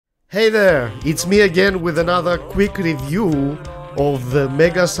Hey there, it's me again with another quick review of the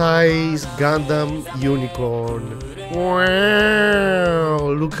Mega Size Gundam Unicorn. Wow,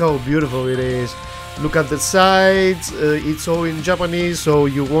 look how beautiful it is. Look at the sides, it's all in Japanese, so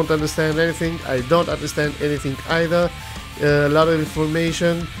you won't understand anything. I don't understand anything either. A lot of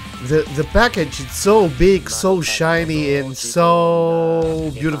information. The package is so big, so shiny, and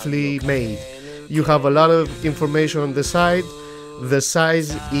so beautifully made. You have a lot of information on the side. The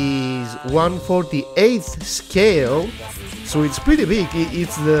size is 1/48th scale, so it's pretty big.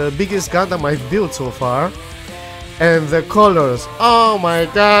 It's the biggest Gundam I've built so far. And the colors, oh my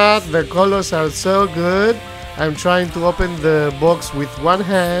god, the colors are so good. I'm trying to open the box with one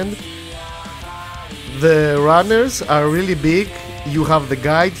hand. The runners are really big. You have the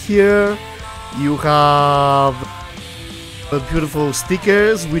guide here. You have beautiful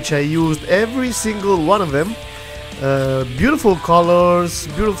stickers, which I used every single one of them. Beautiful colors,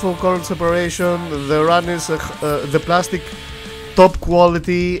 beautiful color separation. The runners, the plastic, top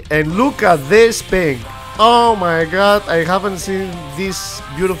quality. And look at this pink. Oh my god, I haven't seen this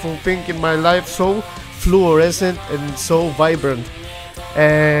beautiful pink in my life. So fluorescent and so vibrant.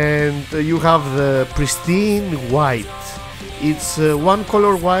 And you have the pristine white. It's one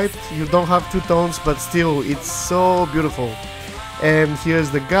color white. You don't have two tones, but still it's so beautiful. And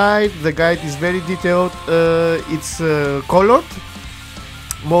here's the guide. The guide is very detailed. It's colored,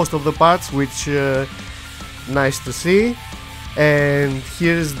 most of the parts, which nice to see. And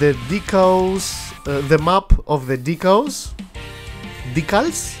here's the decals, the map of the decals,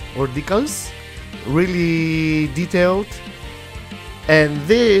 really detailed. And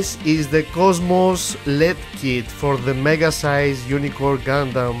this is the Kosmos LED kit for the Mega Size Unicorn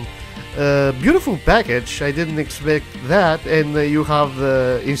Gundam. Beautiful package, I didn't expect that. And you have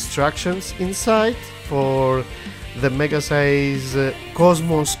the instructions inside for the Mega Size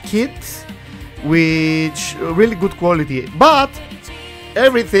Kosmos kit, which really good quality, but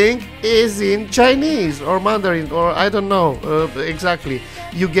everything is in Chinese or Mandarin, or I don't know exactly.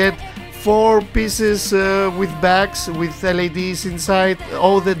 You get 4 pieces with bags with LEDs inside.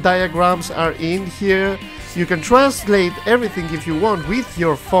 All the diagrams are in here. You can translate everything if you want with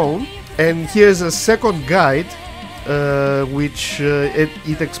your phone. And here's a second guide, which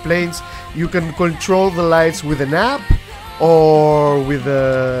it explains you can control the lights with an app or with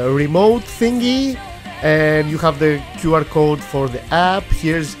a remote thingy. And you have the QR code for the app.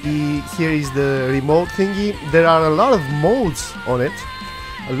 Here is the remote thingy. There are a lot of modes on it,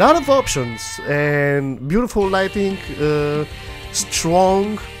 a lot of options, and beautiful lighting,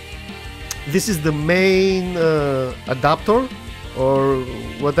 strong. This is the main adapter or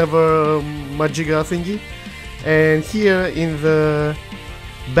whatever Majiga thingy. And here in the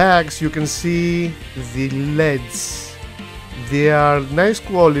bags you can see the LEDs. They are nice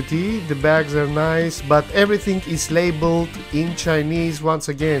quality, the bags are nice, but everything is labeled in Chinese once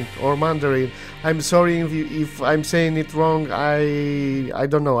again, or Mandarin. I'm sorry if I'm saying it wrong, I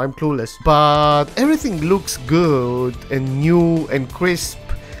don't know, I'm clueless. But everything looks good and new and crisp.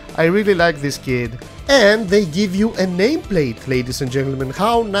 I really like this kid. And they give you a nameplate, ladies and gentlemen.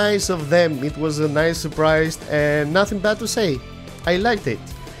 How nice of them. It was a nice surprise and nothing bad to say. I liked it.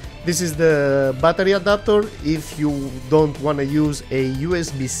 This is the battery adapter if you don't want to use a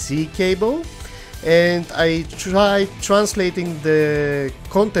USB-C cable. And I tried translating the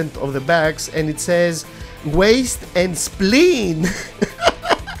content of the bags and it says waist and spleen.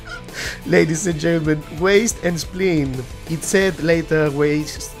 Ladies and gentlemen, waist and spleen. It said later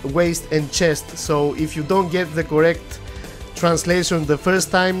waist and chest. So if you don't get the correct translation the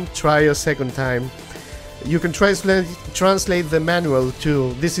first time, try a second time. You can translate the manual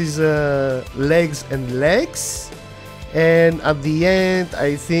too. This is legs and legs. And at the end,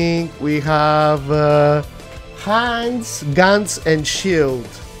 I think we have hands, guns and shield.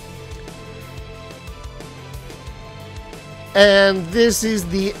 And this is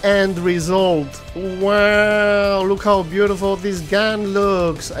the end result. Wow, look how beautiful this gun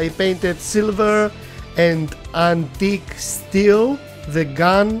looks. I painted silver and antique steel the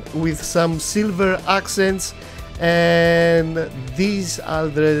gun with some silver accents, and these are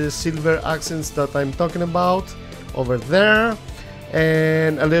the silver accents that I'm talking about over there,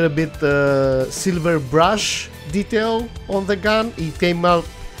 and a little bit silver brush detail on the gun. It came out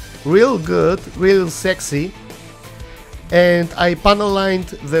real good, real sexy. And I panel lined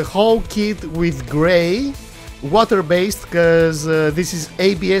the whole kit with gray, water based, because this is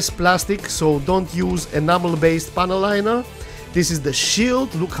ABS plastic, so don't use enamel based panel liner. This is the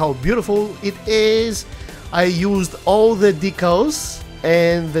shield, look how beautiful it is. I used all the decals,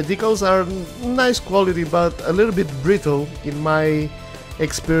 and the decals are nice quality but a little bit brittle in my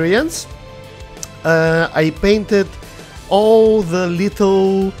experience. I painted all the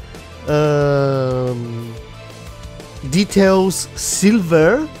little details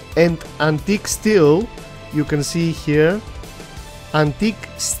silver and antique steel. You can see here antique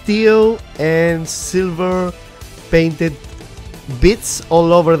steel and silver painted bits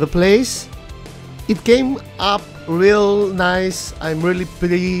all over the place. It came up real nice. I'm really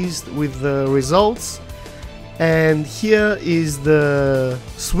pleased with the results. And here is the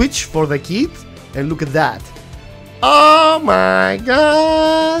switch for the kit, and look at that. Oh my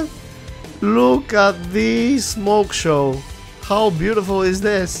god! Look at this smoke show. How beautiful is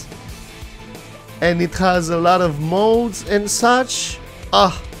this? And it has a lot of modes and such.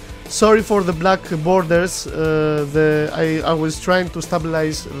 Sorry for the black borders. I was trying to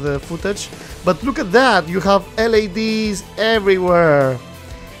stabilize the footage, but look at that. You have LEDs everywhere.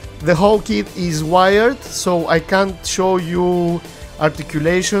 The whole kit is wired, so I can't show you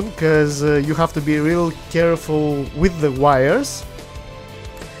articulation because you have to be real careful with the wires.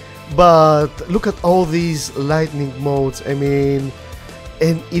 But look at all these lightning modes. I mean,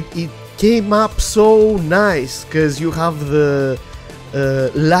 and it came up so nice because you have the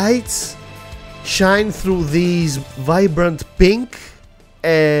lights shine through these vibrant pink,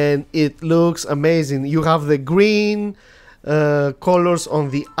 and it looks amazing. You have the green colors on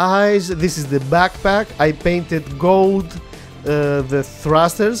the eyes. This is the backpack. I painted gold the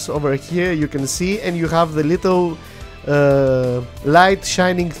thrusters over here, you can see, and you have the little light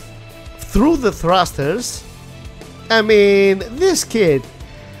shining through the thrusters. I mean, this kid,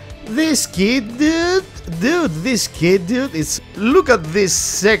 dude, it's, look at this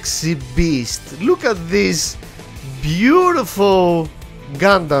sexy beast. Look at this beautiful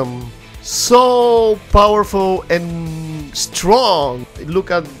Gundam, so powerful and strong.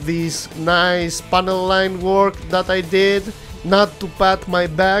 Look at this nice panel line work that I did. Not to pat my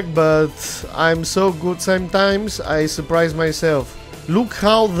back, but I'm so good sometimes, I surprise myself. Look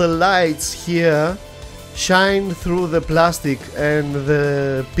how the lights here shine through the plastic and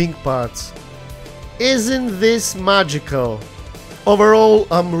the pink parts. Isn't this magical? Overall,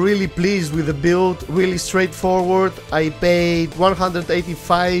 I'm really pleased with the build, really straightforward. I paid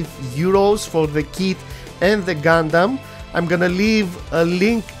 185 euros for the kit and the Gundam. I'm gonna leave a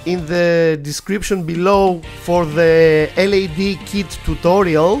link in the description below for the LED kit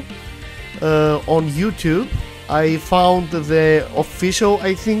tutorial on YouTube. I found the official,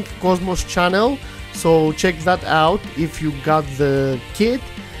 I think, Kosmos channel, so check that out if you got the kit.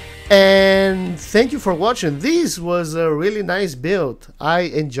 And thank you for watching. This was a really nice build. I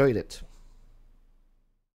enjoyed it.